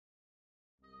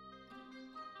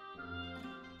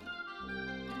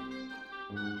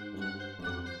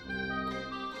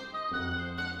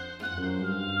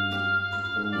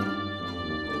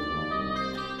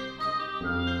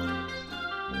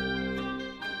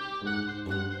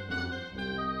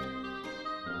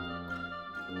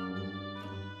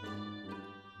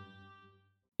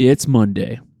It's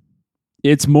Monday.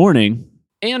 It's morning.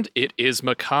 And it is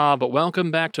Macabre.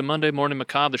 Welcome back to Monday Morning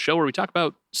Macabre, the show where we talk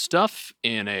about stuff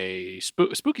in a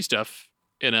spooky stuff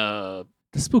in a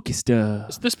The spooky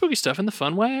stuff. the spooky stuff in the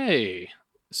fun way.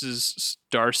 This is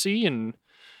Darcy, and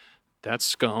that's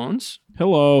Scones.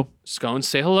 Hello. Scones,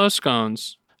 say hello,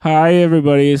 Scones. Hi,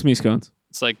 everybody. It's me, Scones.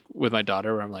 It's like with my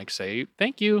daughter, where I'm like, say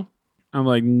thank you. I'm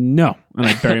like, no. And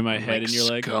I bury my head, Like, and you're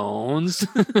like, Scones.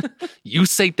 You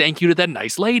say thank you to that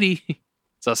nice lady.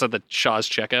 So that's at the Shaw's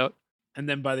checkout. and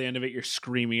then by the end of it, you're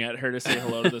screaming at her to say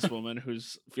hello to this woman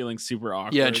who's feeling super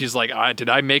awkward. Yeah, and she's like, did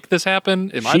I make this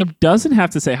happen? Am I She the doesn't have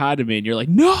to say hi to me, and you're like,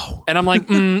 no. And I'm like,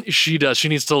 she does. She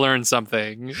needs to learn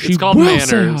something. She It's called will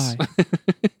say manners. hi.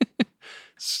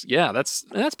 Yeah, that's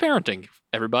parenting,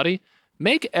 everybody.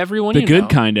 Make everyone The you good know.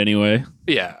 kind, anyway.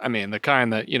 Yeah, I mean, the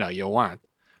kind that, you want.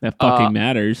 That fucking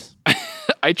matters.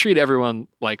 I treat everyone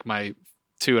like my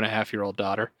 2.5-year-old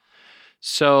daughter.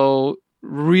 So,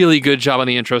 really good job on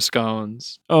the intro,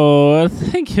 Scones. Oh,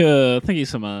 thank you. Thank you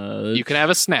so much. You can have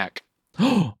a snack.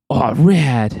 Oh,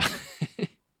 rad.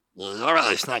 All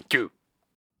right, it's not too.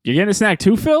 You're getting a snack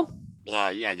too, Phil?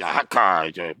 Yeah, the hot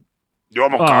car, the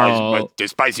normal cars, Oh. but the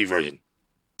spicy version.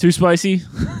 Too spicy?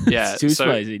 Yeah, It's too so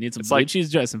spicy. Need some it's blue like-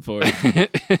 cheese dressing for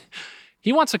it.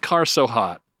 He wants a car so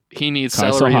hot. He needs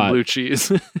Car so celery and hot. blue cheese.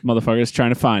 Motherfucker's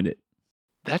trying to find it.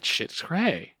 That shit's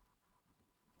cray.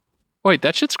 Wait,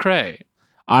 that shit's cray.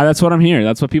 That's what I'm hearing.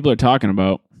 That's what people are talking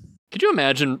about. Could you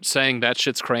imagine saying that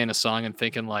shit's cray in a song and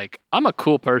thinking like, I'm a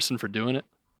cool person for doing it?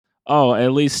 Oh,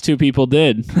 at least two people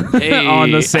did Hey.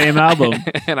 on the same album.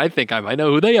 And I think I might know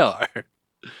who they are.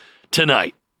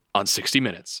 Tonight on 60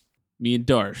 Minutes. Me and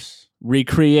Darce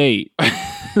recreate.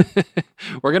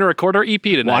 We're going to record our EP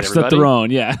tonight, Watch everybody. the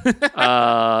Throne.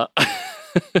 Yeah.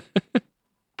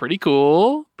 Pretty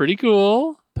cool. Pretty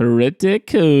cool. Pretty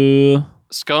cool.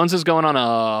 Scones is going on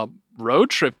a road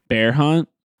trip. Bear hunt.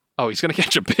 Oh, he's going to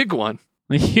catch a big one.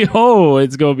 Yo,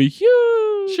 it's gonna be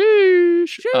huge.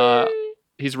 Sheesh.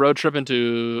 He's road tripping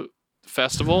to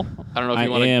festival. I don't know if I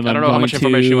you want to. am. I don't I'm know how much going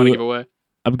information you want to to- give away.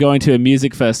 I'm going to a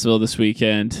music festival this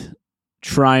weekend.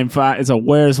 Try and find. It's a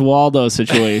Where's Waldo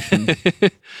situation.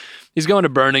 He's going to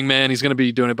Burning Man. He's going to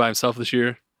be doing it by himself this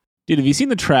year. Dude, have you seen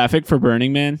the traffic for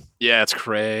Burning Man? Yeah, it's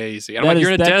crazy. I'm That like, is-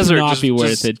 you're in a that desert. cannot Just, be worth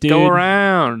just it, dude. Go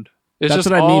around. It's That's just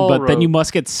what I mean. all But then you road.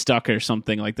 must get stuck or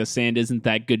something. Like the sand isn't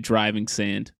that good driving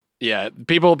sand. Yeah,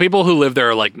 people who live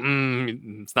there are like,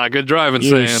 it's not good driving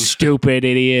You sand. stupid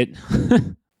idiot.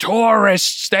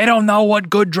 Tourists, they don't know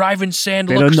what good driving sand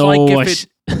They looks don't know like what. if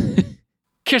it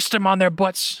kissed them on their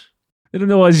butts. They don't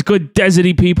know why these good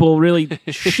deserty people really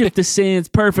shift the sands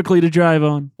perfectly to drive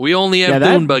on. We only have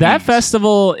Yeah, dune buggies. that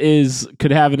festival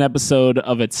could have an episode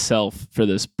of itself for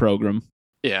this program.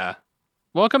 Yeah.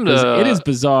 Welcome 'Cause to it is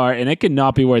bizarre and it could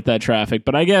not be worth that traffic.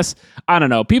 But I guess, I don't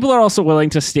know. People are also willing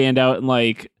to stand out and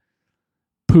like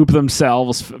poop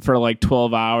themselves for like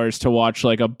 12 hours to watch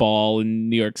like a ball in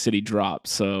New York City drop.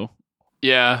 So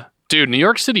Yeah. Dude, New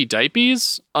York City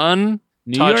diapies, New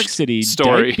York Touched City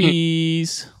story.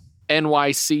 diapers.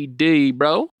 NYCD,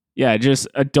 bro. Yeah, just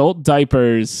adult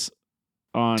diapers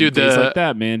on Dude, days the- like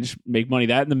that, man. Just make money.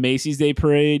 That and the Macy's Day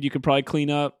Parade, you could probably clean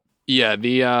up. Yeah,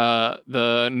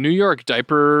 the New York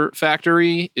diaper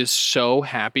factory is so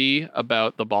happy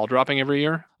about the ball dropping every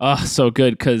year. Oh, so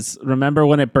good. Because remember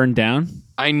when it burned down?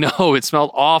 I know, it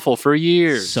smelled awful for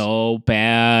years. So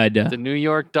bad. The New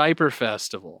York Diaper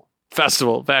Festival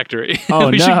Factory. Oh,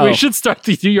 we no. should start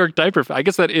the New York Diaper. I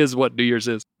guess that is what New Year's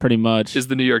Pretty much. is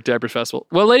the New York Diaper Festival.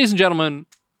 Well, ladies and gentlemen,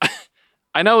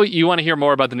 I know you want to hear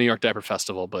more about the New York Diaper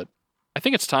Festival, but I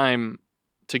think it's time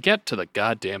to get to the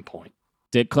goddamn point.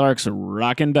 Dick Clark's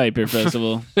Rockin' Diaper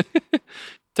Festival.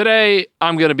 Today,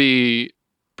 I'm going to be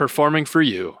performing for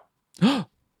you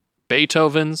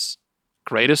Beethoven's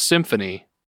Greatest Symphony,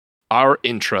 our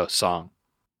intro song.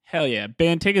 Hell yeah.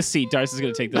 Band, take a seat. Darcy's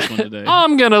going to take this one today.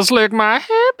 I'm going to slick my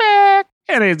hair back.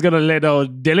 And he's going to let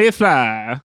old Dilly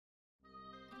fly.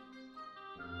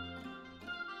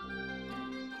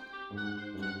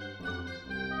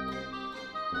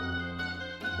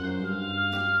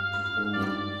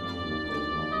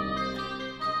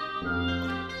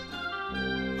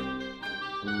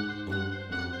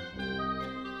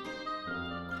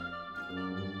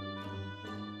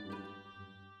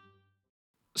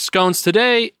 Scones,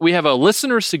 today we have a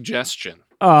listener suggestion.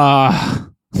 I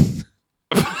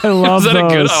love Is that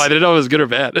those. a good? Oh, I didn't know it was good or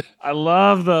bad. I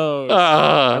love those.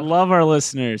 I love our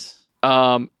listeners.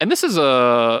 And this is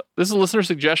a listener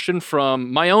suggestion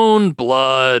from my own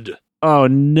blood. Oh,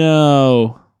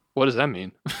 no. What does that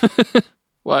mean?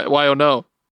 Why? Oh no.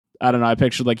 I don't know. I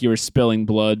pictured like you were spilling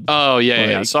blood. Oh,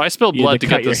 yeah. Like, So I spilled you had blood to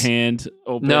cut get this. your hand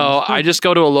open. No, I just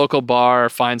go to a local bar,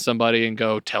 find somebody, and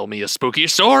go, tell me a spooky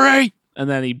story. And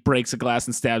then he breaks a glass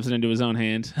and stabs it into his own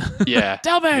hand. Yeah.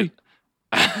 Tell me.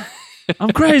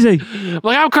 I'm crazy.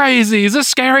 Like, I'm crazy. Is this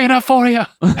scary enough for you?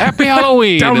 Happy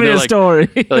Halloween. Tell And me they're a like, story.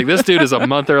 like, this dude is a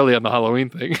month early on the Halloween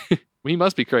thing. He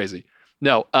must be crazy.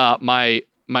 No, my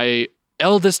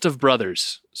eldest of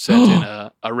brothers sent in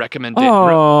a recommendation.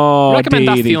 Oh, Dee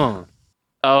Dee. Recommendation.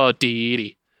 Oh,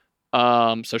 Dee.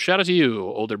 So shout out to you,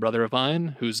 older brother of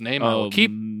mine, whose name I will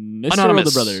keep Mr.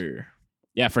 anonymous. Older Brother.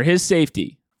 Yeah, for his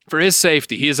safety. for his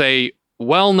safety. He is a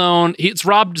well-known. It's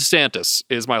Rob DeSantis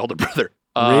is my older brother.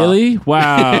 Really?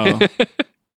 Wow.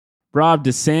 Rob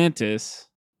DeSantis.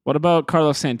 What about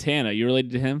Carlos Santana? You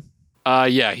related to him?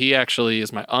 Yeah, he actually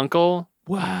is my uncle,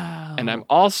 Wow. and I'm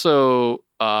also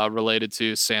related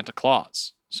to Santa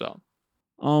Claus. So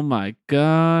Oh my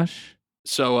gosh.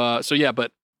 yeah,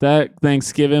 but That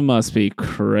Thanksgiving must be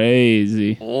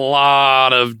crazy. a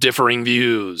lot of differing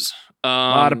views. A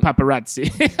lot of paparazzi.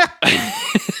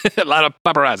 A lot of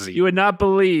paparazzi. You would not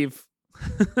believe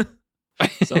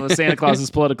some of Santa Claus's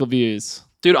political views.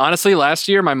 Dude, honestly, last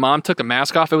year my mom took the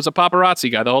mask off. It was a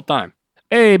paparazzi guy the whole time.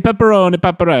 Hey, pepperoni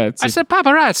paparazzi. I said,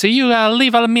 paparazzi, you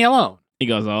leave me alone. He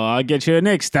goes, oh, I'll get you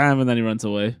next time. And then he runs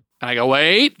away. And I go,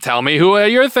 wait, tell me who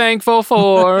you're thankful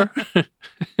for.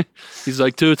 He's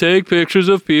like, to take pictures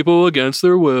of people against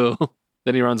their will.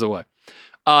 Then he runs away.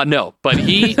 No, but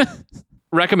he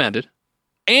recommended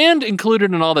and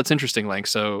included in all that's interesting link.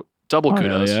 So double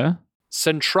kudos. Yeah.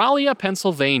 Centralia,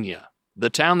 Pennsylvania, the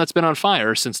town that's been on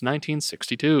fire since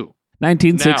 1962.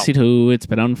 1962, it's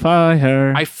been on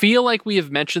fire. I feel like we have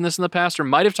mentioned this in the past or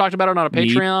might have talked about it on a Me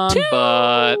Patreon, too.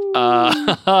 but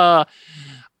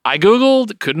I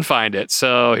Googled, couldn't find it.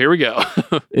 So here we go.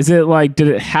 Is it like, did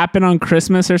it happen on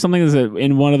Christmas or something? Is it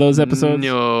in one of those episodes?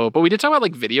 No, but we did talk about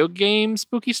like video game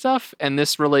spooky stuff, and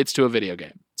this relates to a video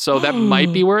game. So that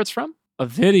might be where it's from. A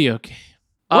video game.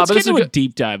 Let's but get this is into a good-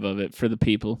 deep dive of it for the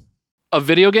people. A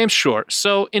video game, sure.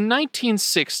 So in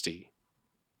 1960,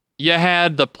 you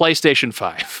had the PlayStation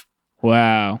 5.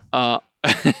 Wow.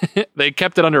 They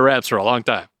kept it under wraps for a long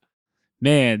time.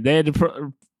 Man, they had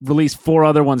to release 4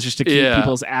 other ones just to keep Yeah.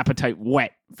 people's appetite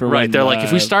wet. For Right. when, They're like,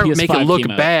 if we start PS5 making it look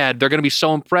came out. bad, they're going to be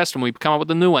so impressed when we come up with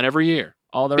a new one every year.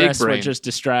 All the Big rest were brain. just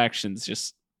distractions,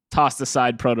 just tossed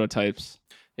aside prototypes.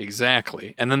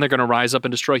 Exactly. And then they're going to rise up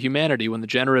and destroy humanity when the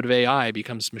generative AI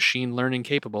becomes machine learning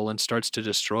capable and starts to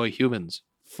destroy humans.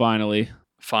 Finally,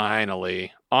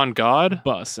 Finally. On God.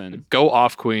 bussin'. Go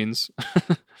off, Queens.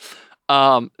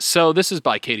 So this is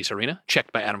by Katie Serena,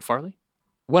 checked by Adam Farley.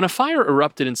 When a fire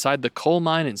erupted inside the coal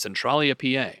mine in Centralia,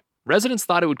 PA, residents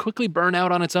thought it would quickly burn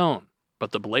out on its own.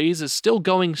 But the blaze is still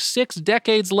going 6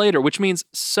 decades later, which means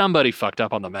somebody fucked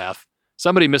up on the math.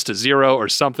 Somebody missed a zero or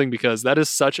something because that is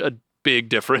such a big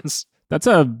difference. That's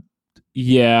a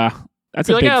That's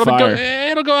a You're big like, fire.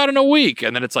 it'll go out in a week.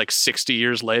 And then it's like 60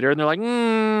 years later, and they're like,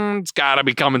 it's got to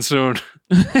be coming soon.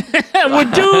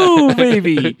 We're due,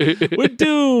 baby. We're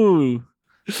due.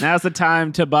 Now's the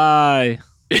time to buy.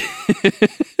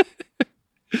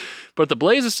 But the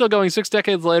blaze is still going 6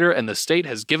 decades later, and the state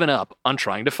has given up on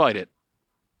trying to fight it,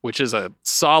 which is a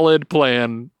solid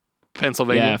plan,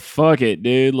 Pennsylvania. Yeah, fuck it,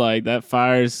 dude. Like, that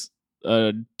fire's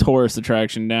a tourist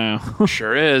attraction now.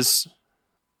 Sure is.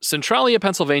 Centralia,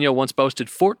 Pennsylvania once boasted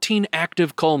 14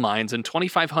 active coal mines and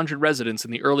 2,500 residents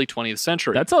in the early 20th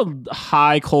century. That's a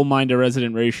high coal mine to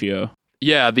resident ratio.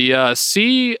 Yeah, the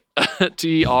CTR,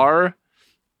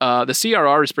 the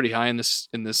CRR is pretty high in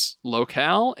this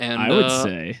locale, and I would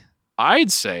say.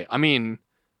 I'd say. I mean,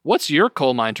 what's your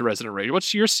coal mine to resident ratio?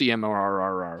 What's your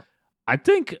CMRRR? I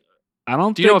don't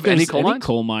Do you know think of any there's coal mines?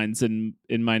 coal mines in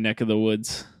my neck of the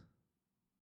woods.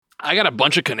 I got a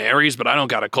bunch of canaries, but I don't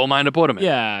got a coal mine to put them in.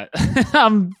 Yeah,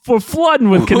 we're flooding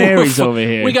with canaries over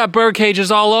here. We got bird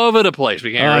cages all over the place.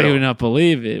 We can't. I rid of would them. not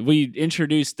believe it. We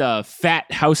introduced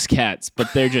fat house cats,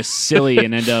 but they're just silly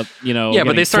and end up, Yeah,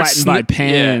 but they start flattened by sno-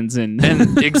 pans and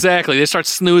And exactly, they start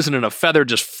snoozing, and a feather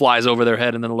just flies over their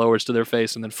head and then lowers to their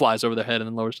face, and then flies over their head and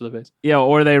then lowers to their face. yeah,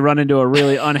 or they run into a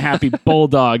really unhappy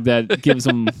bulldog that gives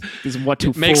them what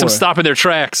to Makes them stop in their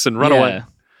tracks and run away.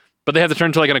 But they have to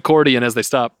turn to like an accordion as they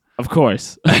stop. Of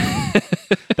course.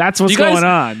 That's what's you guys- going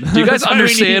on. Do you guys That's why we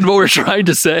understand what we're trying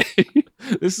to say? need-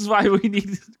 This is why we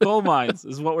need coal mines,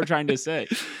 is what we're trying to say.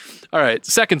 All right,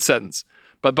 second sentence.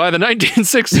 But by the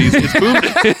 1960s,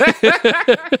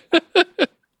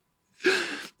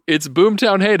 its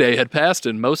boomtown heyday had passed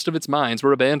and most of its mines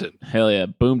were abandoned. Hell yeah,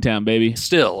 Boomtown, baby.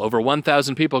 Still, over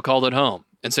 1,000 people called it home,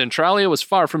 and Centralia was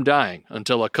far from dying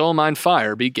until a coal mine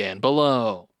fire began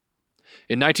below.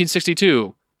 In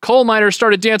 1962, coal miners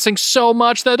started dancing so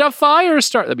much that a fire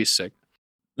started. That'd be sick.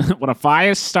 When a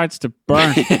fire starts to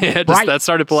burn, That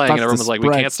started playing, and everyone was like, we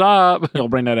can't stop. You'll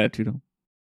bring that attitude home.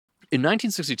 In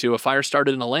 1962, a fire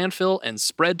started in a landfill and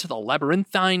spread to the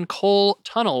labyrinthine coal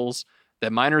tunnels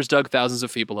that miners dug thousands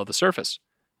of feet below the surface.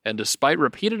 And despite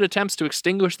repeated attempts to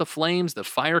extinguish the flames, the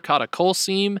fire caught a coal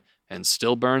seam and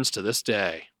still burns to this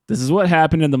day. This is what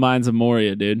happened in the mines of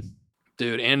Moria, dude.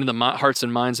 Dude, and in the hearts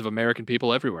and minds of American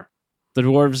people everywhere. The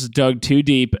dwarves dug too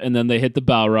deep, and then they hit the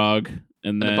Balrog.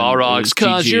 And then the Balrogs,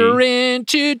 cause you're in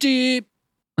too deep.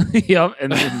 Yep,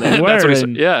 and then they were. That's what he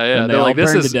and, said. Yeah. and They're like,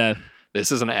 burned to death.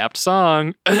 This is an apt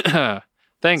song.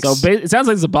 Thanks. So it sounds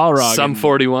like it's a Balrog. Sum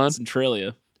 41.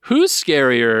 Centralia. Who's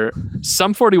scarier,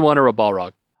 Sum 41 or a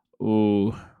Balrog?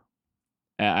 Ooh.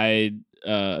 I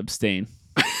abstain.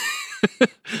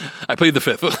 I plead the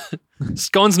fifth.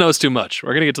 Scones knows too much.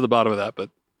 We're going to get to the bottom of that.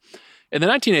 But in the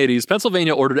 1980s,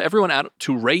 Pennsylvania ordered everyone out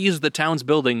to raise the town's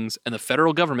buildings, and the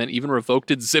federal government even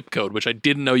revoked its zip code, which I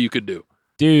didn't know you could do.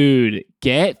 Dude,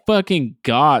 get fucking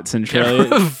got, Centralia.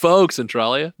 Revoke,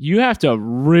 Centralia. You have to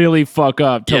really fuck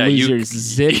up to lose your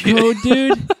zip code,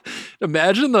 dude.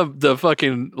 Imagine the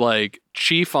fucking like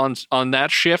chief on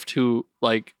that shift who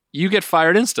like you get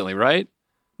fired instantly, right?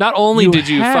 Not only did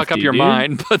you fuck up your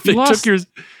mind, but they took your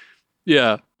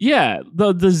Yeah,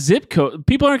 the zip code.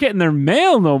 People aren't getting their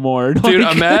mail no more. Dude,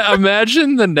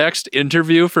 imagine the next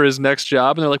interview for his next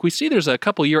job, and they're like, "We see there's a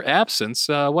couple year absence.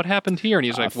 What happened here?" And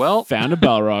he's like, "Well, found a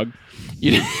Balrog."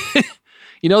 You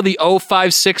know the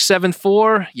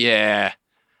 05674? Yeah,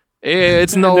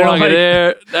 it's no longer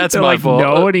there. That's my fault.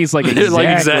 No, and he's like,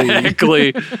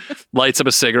 exactly. Lights up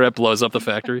a cigarette, blows up the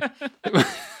factory.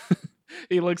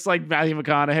 He looks like Matthew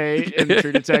McConaughey in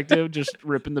True Detective, just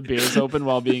ripping the beers open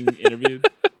while being interviewed.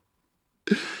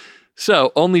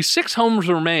 So, only 6 homes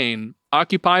remain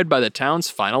occupied by the town's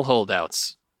final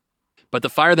holdouts. But the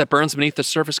fire that burns beneath the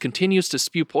surface continues to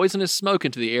spew poisonous smoke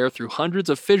into the air through hundreds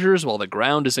of fissures while the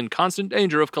ground is in constant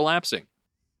danger of collapsing.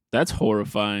 That's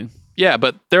horrifying. Yeah,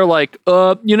 but they're like,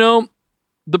 the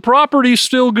property's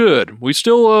still good. We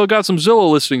still got some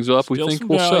Zillow listings up. Still we think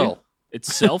we'll sell.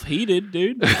 It's self-heated,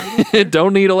 dude.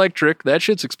 Don't need electric. That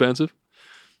shit's expensive.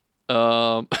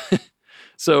 Centralia,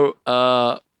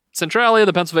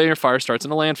 the Pennsylvania fire starts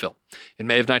in a landfill. In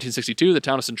May of 1962, the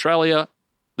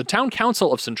town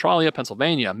council of Centralia,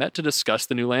 Pennsylvania, met to discuss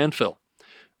the new landfill.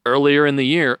 Earlier in the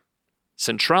year,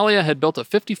 Centralia had built a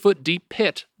 50-foot deep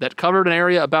pit that covered an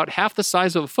area about half the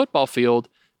size of a football field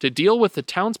to deal with the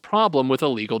town's problem with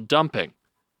illegal dumping,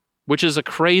 which is a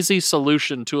crazy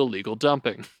solution to illegal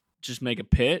dumping. Just make a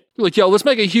pit? Like, yo, let's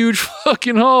make a huge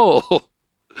fucking hole.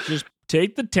 Just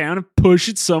take the town and push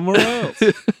it somewhere else.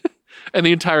 And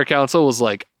the entire council was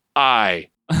like, I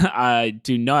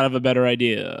do not have a better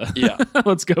idea. Yeah.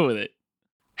 Let's go with it.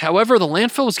 However, the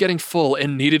landfill was getting full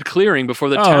and needed clearing before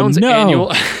the town's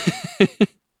annual...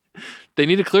 They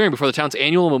needed clearing before the town's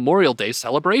annual Memorial Day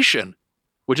celebration,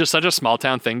 which is such a small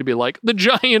town thing to be like, the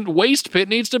giant waste pit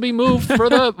needs to be moved for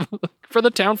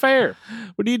the town fair.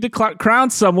 We need to crown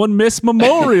someone Miss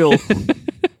Memorial.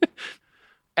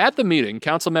 At the meeting,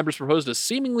 council members proposed a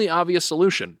seemingly obvious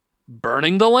solution: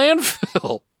 burning the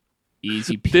landfill.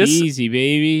 Easy peasy,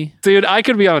 baby. Dude, I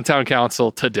could be on town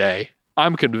council today.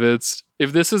 I'm convinced.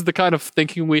 If this is the kind of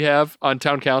thinking we have on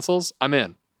town councils, I'm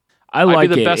in. I like I'd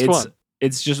be the it. best one.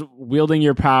 It's just wielding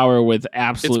your power with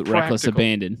absolute reckless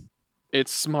abandon.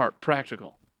 It's smart,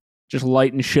 practical. Just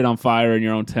lighting shit on fire in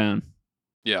your own town.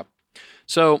 Yeah.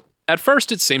 So, at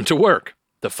first, it seemed to work.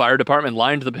 The fire department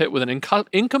lined the pit with an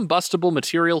incombustible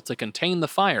material to contain the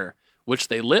fire, which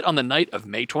they lit on the night of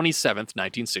May 27th,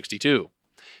 1962.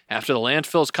 After the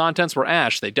landfill's contents were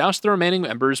ash, they doused the remaining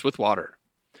embers with water.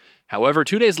 However,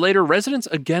 2 days later, residents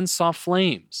again saw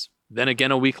flames. Then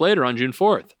again a week later on June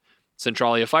 4th.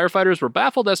 Centralia firefighters were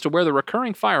baffled as to where the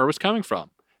recurring fire was coming from.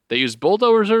 They used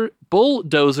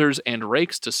bulldozers and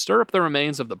rakes to stir up the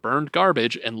remains of the burned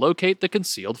garbage and locate the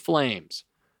concealed flames.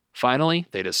 Finally,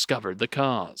 they discovered the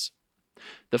cause.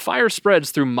 The fire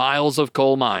spreads through miles of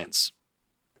coal mines.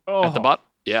 Oh.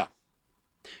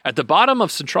 At the bottom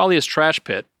of Centralia's trash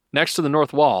pit, next to the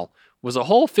north wall, was a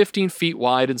hole 15 feet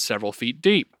wide and several feet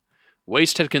deep.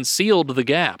 Waste had concealed the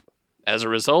gap. As a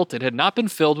result, it had not been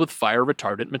filled with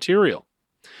fire-retardant material.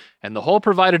 And the hole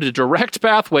provided a direct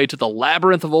pathway to the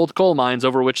labyrinth of old coal mines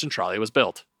over which Centralia was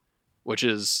built. Which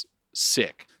is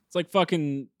sick. It's like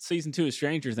fucking season 2 of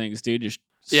Stranger Things, dude. Just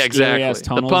yeah, exactly.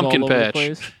 The pumpkin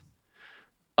patch.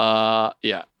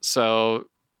 Yeah. So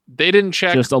they didn't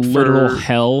check just a literal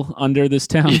hell under this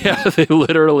town. Yeah, they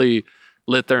literally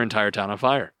lit their entire town on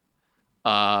fire.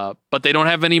 But they don't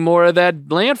have any more of that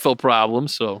landfill problem,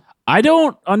 so I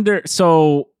don't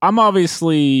so I'm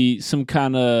obviously some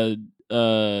kind of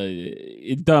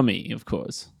dummy, of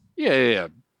course. yeah.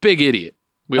 Big idiot.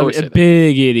 We always say a that.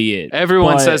 big idiot.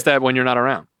 Everyone but- says that when you're not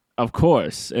around. Of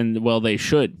course. And well, they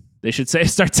should. They should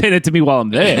start saying it to me while I'm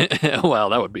there. Well,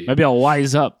 that would be. Maybe I'll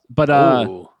wise up. But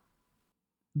Ooh.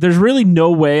 there's really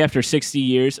no way after 60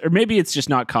 years, or maybe it's just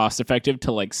not cost effective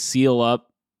to like seal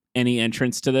up any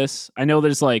entrance to this. I know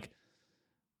there's like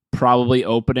probably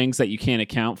openings that you can't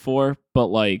account for, but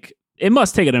like it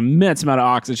must take an immense amount of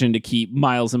oxygen to keep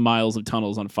miles and miles of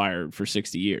tunnels on fire for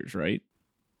 60 years, right?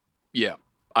 Yeah,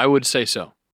 I would say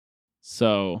so.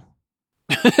 So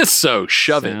So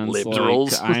shove it, sounds lip like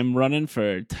rolls. I'm running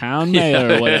for town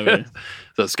mayor or whatever.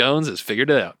 So Scones has figured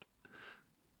it out.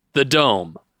 The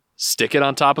dome. Stick it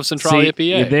on top of Centralia,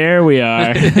 See, PA. there we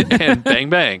are. And bang,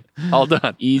 bang. All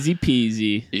done. Easy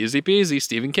peasy. Easy peasy.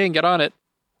 Stephen King, get on it.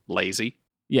 Lazy.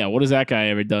 Yeah, what has that guy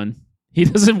ever done? He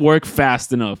doesn't work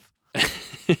fast enough.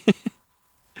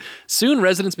 Soon,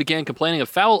 residents began complaining of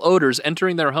foul odors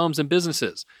entering their homes and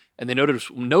businesses, and they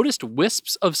noticed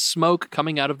wisps of smoke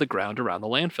coming out of the ground around the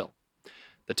landfill.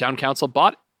 The town council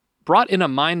brought in a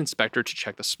mine inspector to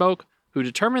check the smoke, who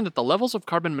determined that the levels of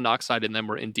carbon monoxide in them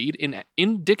were indeed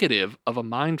indicative of a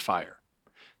mine fire.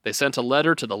 They sent a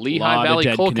letter to the Lehigh Lot of Valley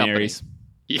dead Coal canaries.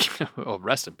 Company. Oh,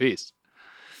 rest in peace.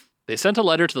 They sent a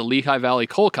letter to the Lehigh Valley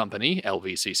Coal Company,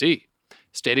 LVCC,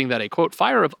 stating that a, quote,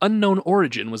 fire of unknown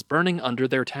origin was burning under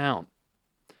their town.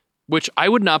 Which I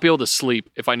would not be able to sleep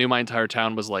if I knew my entire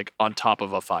town was, like, on top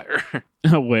of a fire.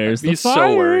 Where's I'd be the so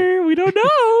fire? worried. We don't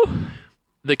know.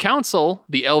 The council,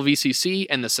 the LVCC,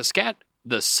 and the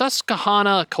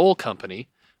Susquehanna Coal Company,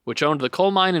 which owned the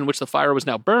coal mine in which the fire was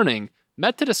now burning,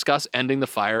 met to discuss ending the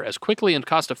fire as quickly and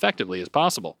cost-effectively as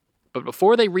possible. But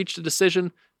before they reached a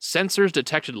decision, sensors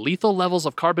detected lethal levels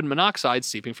of carbon monoxide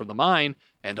seeping from the mine,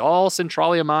 and all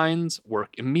Centralia mines were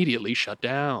immediately shut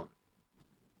down.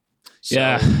 So,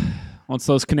 Yeah. Once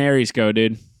those canaries go,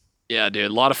 dude. Yeah, dude.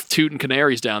 A lot of tootin'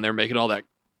 canaries down there making all that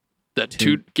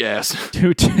toot gas.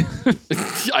 Toot.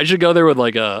 I should go there with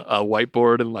like a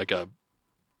whiteboard and like a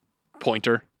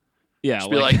pointer. Yeah,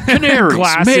 Just be like, canaries,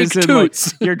 glasses make and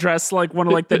toots. like, you're dressed like one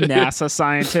of like the NASA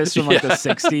scientists from like Yeah. the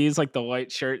 60s, like the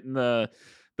white shirt and the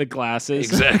glasses.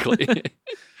 Exactly.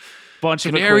 Bunch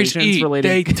of Canaries equations eat, related.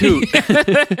 they toot.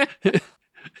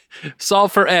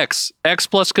 Solve for X. X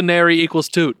plus canary equals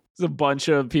toot. There's a bunch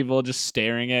of people just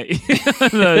staring at you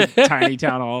in the tiny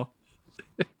town hall.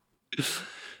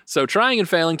 So trying and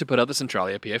failing to put out the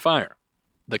Centralia, PA fire.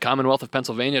 The Commonwealth of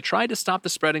Pennsylvania tried to stop the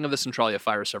spreading of the Centralia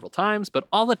fire several times, but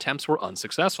all attempts were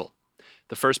unsuccessful.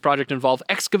 The first project involved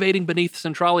excavating beneath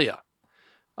Centralia.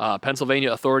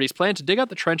 Pennsylvania authorities planned to dig out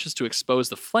the trenches to expose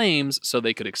the flames so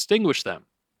they could extinguish them.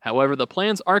 However, the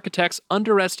plan's architects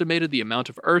underestimated the amount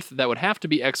of earth that would have to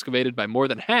be excavated by more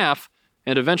than half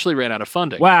and eventually ran out of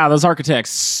funding. Wow, those architects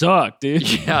suck, dude.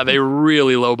 Yeah, they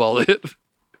really lowballed it.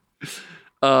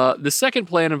 The second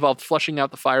plan involved flushing out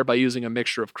the fire by using a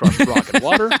mixture of crushed rock and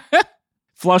water.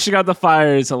 Flushing out the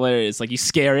fire is hilarious. Like you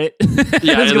scare it.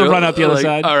 Yeah, it's gonna run out the other like,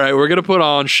 side. All right, we're gonna put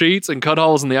on sheets and cut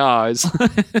holes in the eyes.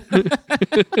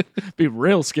 Be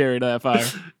real scary to that fire.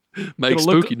 Make It'll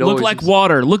spooky noises. look like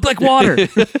water. Look like water.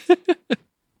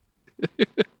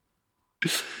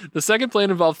 The second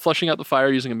plan involved flushing out the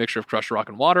fire using a mixture of crushed rock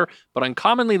and water, but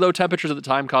uncommonly low temperatures at the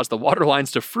time caused the water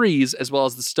lines to freeze, as well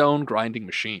as the stone grinding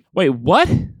machine. Wait, what?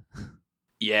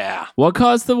 Yeah. What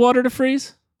caused the water to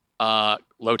freeze?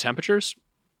 Low temperatures.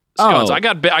 Oh. Scones, I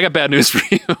got bad news for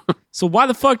you. So why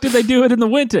the fuck did they do it in the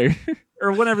winter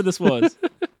or whenever this was?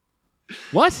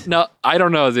 What? No, I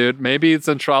don't know, dude. Maybe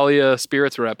Centralia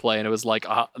spirits were at play, and it was like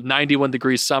 91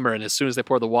 degrees summer, and as soon as they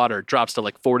pour the water, it drops to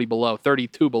like 40 below,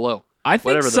 32 below. I think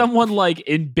Whatever someone like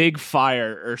in Big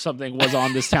Fire or something was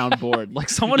on this town board. Like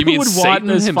someone You who mean would want Satan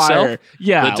this himself? fire.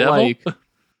 Yeah, The devil? like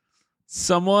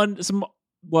some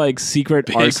like secret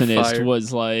Big arsonist fire.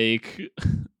 was like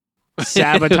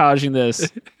sabotaging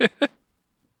this.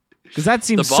 Because that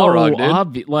seems The so Balrog, dude.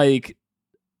 obvious. Like,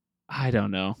 I don't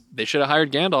know. They should have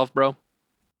hired Gandalf, bro.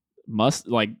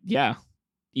 Yeah,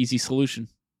 easy solution.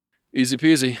 Easy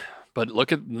peasy. But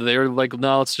they're like,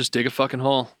 no, let's just dig a fucking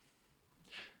hole.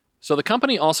 So the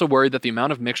company also worried that the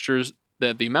amount of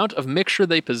mixture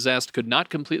they possessed could not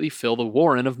completely fill the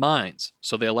warren of mines,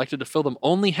 so they elected to fill them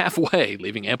only halfway,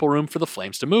 leaving ample room for the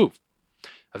flames to move.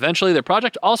 Eventually, their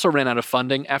project also ran out of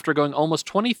funding after going almost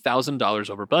 $20,000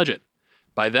 over budget.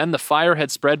 By then, the fire had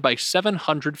spread by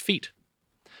 700 feet.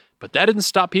 But that didn't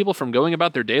stop people from going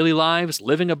about their daily lives,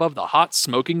 living above the hot,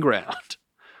 smoking ground.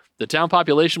 The town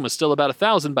population was still about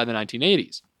 1,000 by the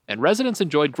 1980s, and residents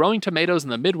enjoyed growing tomatoes in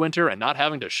the midwinter and not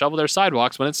having to shovel their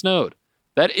sidewalks when it snowed.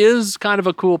 That is kind of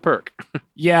a cool perk.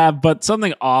 Yeah, but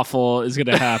something awful is going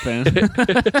to happen.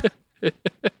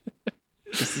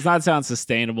 This does not sound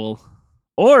sustainable.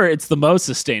 Or it's the most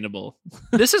sustainable.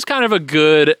 This is kind of a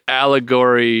good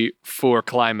allegory for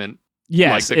climate.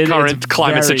 Yes. Like the current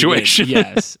climate situation. Good.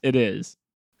 Yes, it is.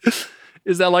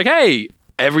 Is that like, hey,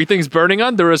 everything's burning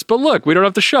under us, but look, we don't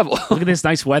have to shovel. Look at this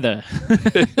nice weather.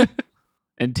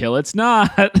 Until it's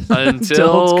not.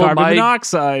 Until it's carbon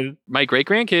monoxide. My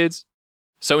great-grandkids.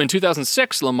 So in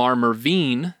 2006, Lamar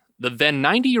Mervine, the then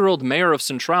 90-year-old mayor of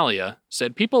Centralia,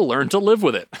 said people learned to live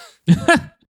with it.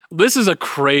 This is a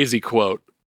crazy quote.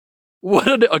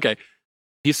 Okay.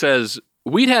 He says,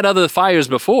 we'd had other fires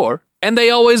before, and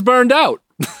they always burned out.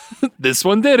 This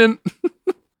one didn't.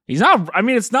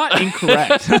 It's not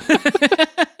incorrect.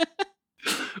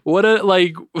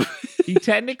 He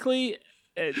technically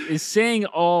is saying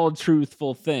all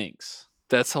truthful things.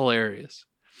 That's hilarious.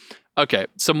 Okay,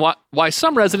 why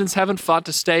some residents haven't fought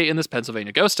to stay in this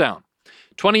Pennsylvania ghost town.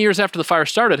 20 years after the fire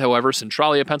started, however,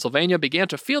 Centralia, Pennsylvania began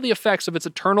to feel the effects of its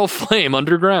eternal flame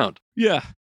underground. Yeah.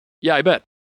 Yeah, I bet.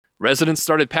 Residents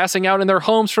started passing out in their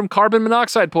homes from carbon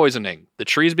monoxide poisoning. The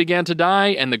trees began to die,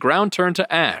 and the ground turned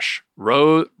to ash.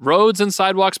 Roads and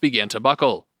sidewalks began to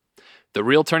buckle. The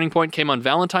real turning point came on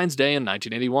Valentine's Day in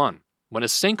 1981, when a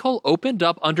sinkhole opened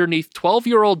up underneath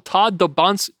 12-year-old Todd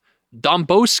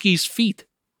Domboski's feet.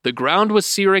 The ground was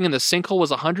searing, and the sinkhole was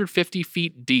 150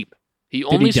 feet deep. He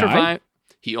only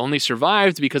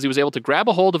survived because he was able to grab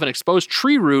a hold of an exposed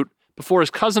tree root before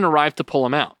his cousin arrived to pull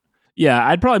him out. Yeah,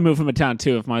 I'd probably move him to town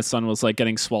too if my son was like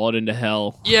getting swallowed into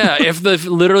hell. Yeah, if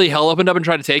literally hell opened up and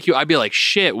tried to take you, I'd be like,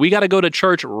 shit, we got to go to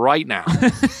church right now.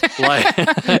 Everyone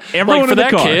for in the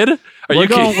that car. kid,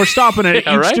 we're stopping at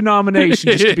each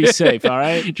denomination just to be safe, all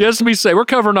right? Just to be safe. We're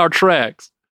covering our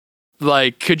tracks.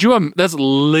 Like, that's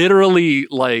literally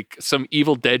like some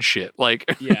Evil Dead shit. Like,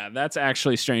 yeah, that's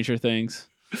actually Stranger Things.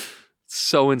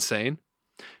 So insane.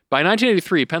 By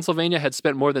 1983, Pennsylvania had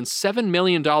spent more than $7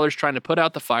 million trying to put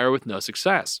out the fire with no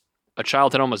success. A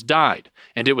child had almost died,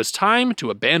 and it was time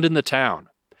to abandon the town.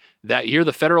 That year,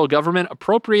 the federal government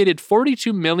appropriated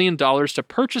 $42 million to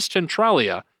purchase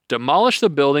Centralia, demolish the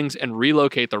buildings, and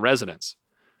relocate the residents.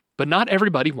 But not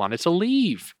everybody wanted to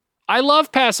leave. I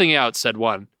love passing out, said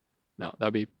one. No,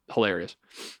 that'd be hilarious.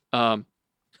 And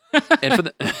for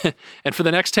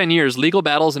the next 10 years, legal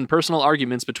battles and personal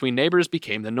arguments between neighbors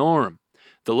became the norm.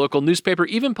 The local newspaper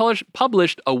even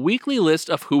published a weekly list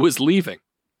of who was leaving.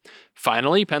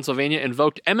 Finally, Pennsylvania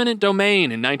invoked eminent domain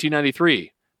in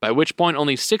 1993, by which point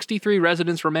only 63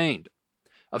 residents remained.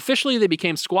 Officially, they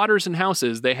became squatters in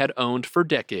houses they had owned for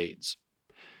decades.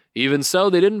 Even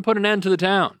so, they didn't put an end to the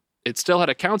town. It still had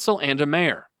a council and a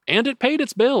mayor, and it paid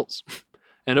its bills.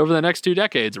 And over the next 2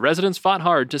 decades, residents fought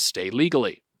hard to stay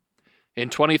legally. In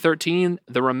 2013,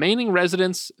 the remaining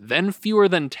residents, then fewer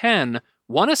than 10,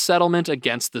 won a settlement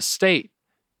against the state.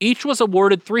 Each was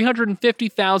awarded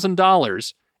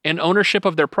 $350,000 and ownership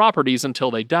of their properties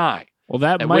until they die. Well,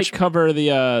 that might cover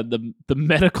the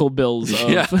medical bills of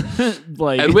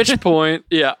At which point,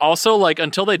 yeah, also like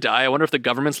until they die, I wonder if the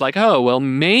government's like, oh, well,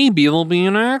 maybe there'll be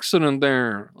an accident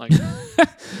there. Like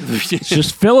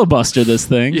just filibuster this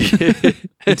thing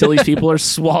until these people are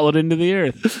swallowed into the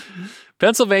earth.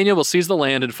 Pennsylvania will seize the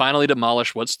land and finally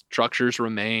demolish what structures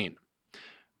remain.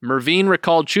 Mervine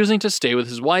recalled choosing to stay with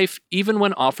his wife even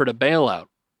when offered a bailout.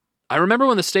 I remember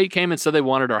when the state came and said they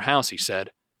wanted our house, he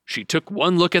said. She took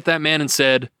one look at that man and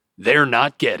said, they're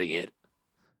not getting it.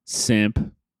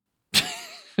 Simp.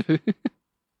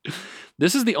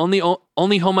 This is the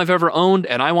only home I've ever owned,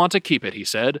 and I want to keep it, he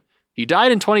said. He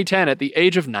died in 2010 at the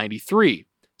age of 93,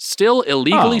 still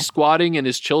illegally squatting in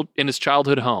his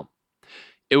childhood home.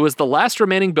 It was the last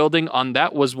remaining building on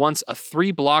that was once a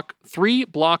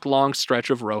 3-block long stretch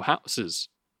of row houses.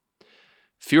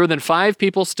 Fewer than 5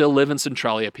 people still live in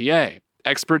Centralia, PA.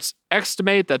 Experts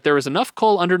estimate that there is enough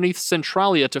coal underneath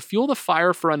Centralia to fuel the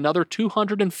fire for another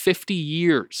 250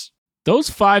 years. Those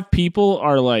 5 people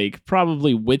are like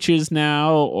probably witches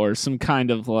now or some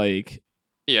kind of like...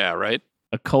 Yeah, right?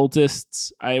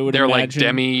 Occultists, I would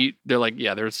imagine.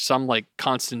 There's some like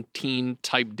Constantine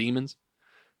type demons.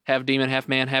 Half demon, half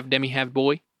man, half demi, half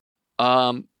boy.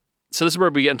 So this is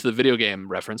where we get into the video game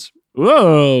reference.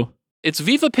 Whoa. It's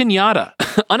Viva Pinata.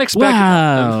 Unexpected.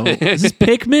 Wow. Is this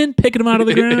Pikmin picking them out of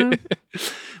the ground?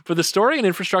 For the story and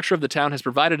infrastructure of the town has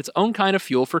provided its own kind of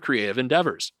fuel for creative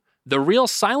endeavors. The real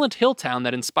Silent Hill town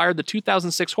that inspired the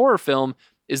 2006 horror film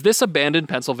is this abandoned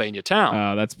Pennsylvania town.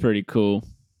 Oh, that's pretty cool.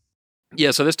 Yeah,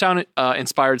 so this town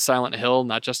inspired Silent Hill,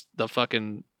 not just the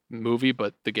fucking movie,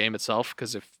 but the game itself.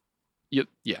 Because if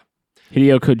Yeah.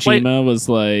 Hideo Kojima was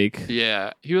like,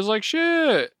 Yeah. He was like,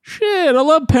 shit. shit, I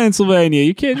love Pennsylvania.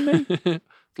 You kidding me?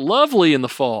 Lovely in the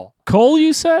fall. Coal,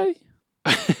 you say?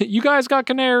 You guys got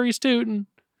canaries tooting.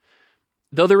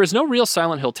 Though there is no real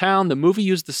Silent Hill town, the movie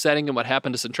used the setting and what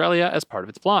happened to Centralia as part of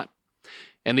its plot.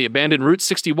 And the abandoned Route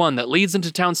 61 that leads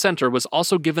into town center was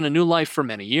also given a new life for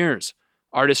many years.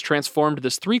 Artists transformed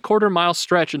this 3/4-mile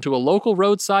stretch into a local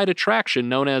roadside attraction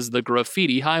known as the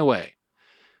Graffiti Highway.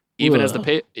 Even as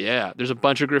there's a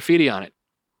bunch of graffiti on it.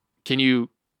 Can you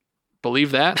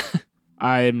believe that?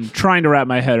 I'm trying to wrap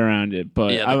my head around it,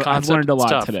 but Yeah, I've learned a lot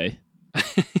tough. today.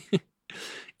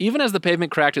 Even as the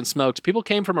pavement cracked and smoked, people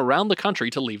came from around the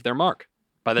country to leave their mark.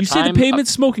 By the You time say the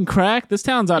pavement's smoking crack? This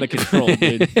town's out of control,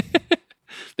 dude.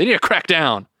 They need to crack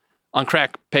down on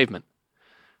crack pavement.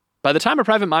 By the time a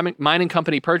private mining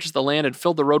company purchased the land and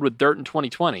filled the road with dirt in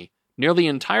 2020, nearly the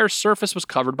entire surface was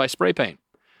covered by spray paint.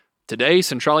 Today,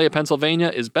 Centralia,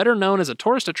 Pennsylvania is better known as a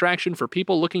tourist attraction for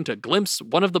people looking to glimpse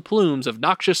one of the plumes of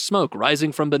noxious smoke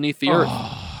rising from beneath the earth.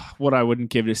 What I wouldn't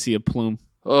give to see a plume.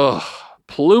 Oh,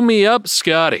 plume me up,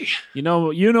 Scotty. You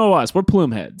know us. We're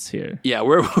plume heads here. Yeah,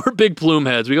 we're big plume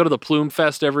heads. We go to the Plume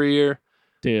Fest every year.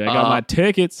 Dude, I got my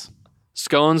tickets.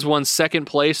 Scones won second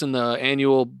place in the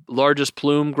annual largest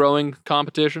plume growing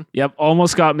competition. Yep,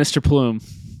 almost got Mr. Plume.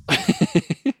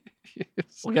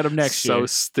 We'll get him next year. So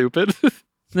stupid.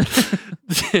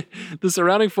 The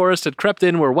surrounding forest had crept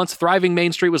in where once thriving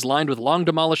Main Street was lined with long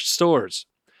demolished stores.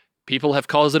 People have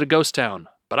called it a ghost town,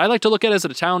 but I like to look at it as a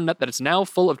town that it's now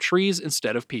full of trees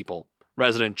instead of people.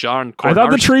 Resident John Cornarch. I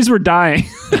thought the trees were dying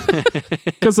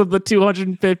because of the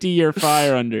 250-year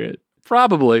fire under it.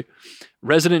 Probably.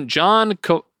 Resident John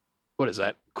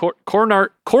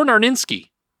Kornarninski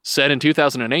said in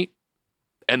 2008,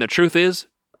 and the truth is,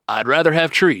 I'd rather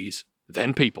have trees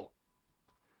than people.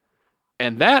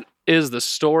 And that is the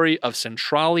story of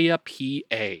Centralia,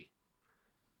 PA.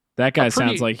 That guy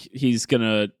sounds like he has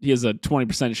a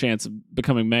 20% chance of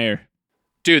becoming mayor.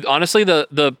 Dude, honestly,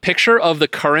 the picture of the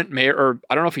current mayor, or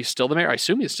I don't know if he's still the mayor, I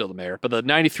assume he's still the mayor, but the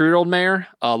 93-year-old mayor,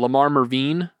 Lamar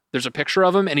Mervine, there's a picture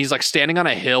of him, and he's like standing on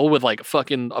a hill with like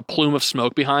fucking a plume of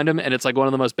smoke behind him, and it's like one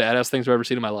of the most badass things I've ever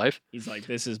seen in my life. He's like,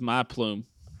 this is my plume.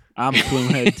 I'm a plume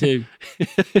head too.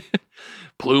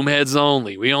 Plume heads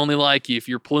only. We only like you if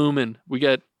you're pluming. We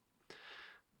got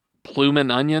plume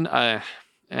and onion.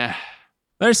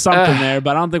 There's something there,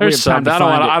 but I don't think we have time to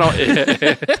find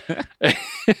it.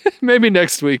 Maybe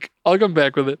next week. I'll come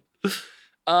back with it.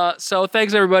 So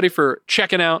thanks everybody for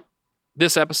checking out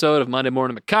this episode of Monday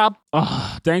Morning Macabre.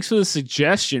 Oh, thanks for the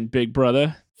suggestion, big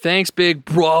brother. Thanks, big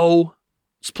bro.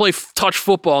 Let's play touch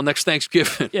football next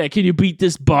Thanksgiving. Yeah, can you beat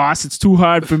this boss? It's too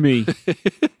hard for me.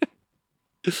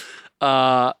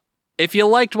 If you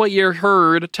liked what you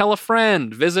heard, tell a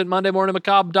friend. Visit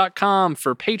MondayMorningMacabre.com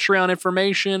for Patreon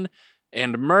information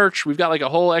and merch. We've got like a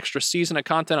whole extra season of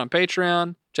content on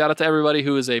Patreon. Shout out to everybody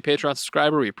who is a Patreon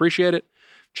subscriber. We appreciate it.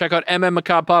 Check out MM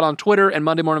Macabre Pod on Twitter and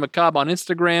Monday Morning Macabre on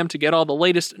Instagram to get all the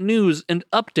latest news and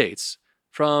updates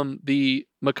from the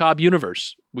Macabre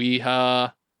universe. We're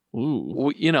the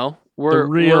real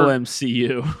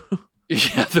MCU.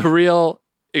 Yeah, the real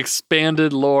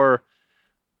expanded lore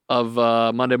of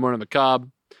Monday Morning Macabre.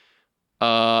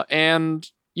 And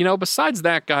besides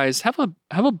that, guys, have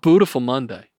a beautiful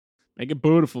Monday. Make it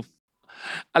beautiful.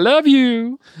 I love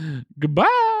you.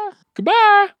 Goodbye.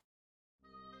 Goodbye.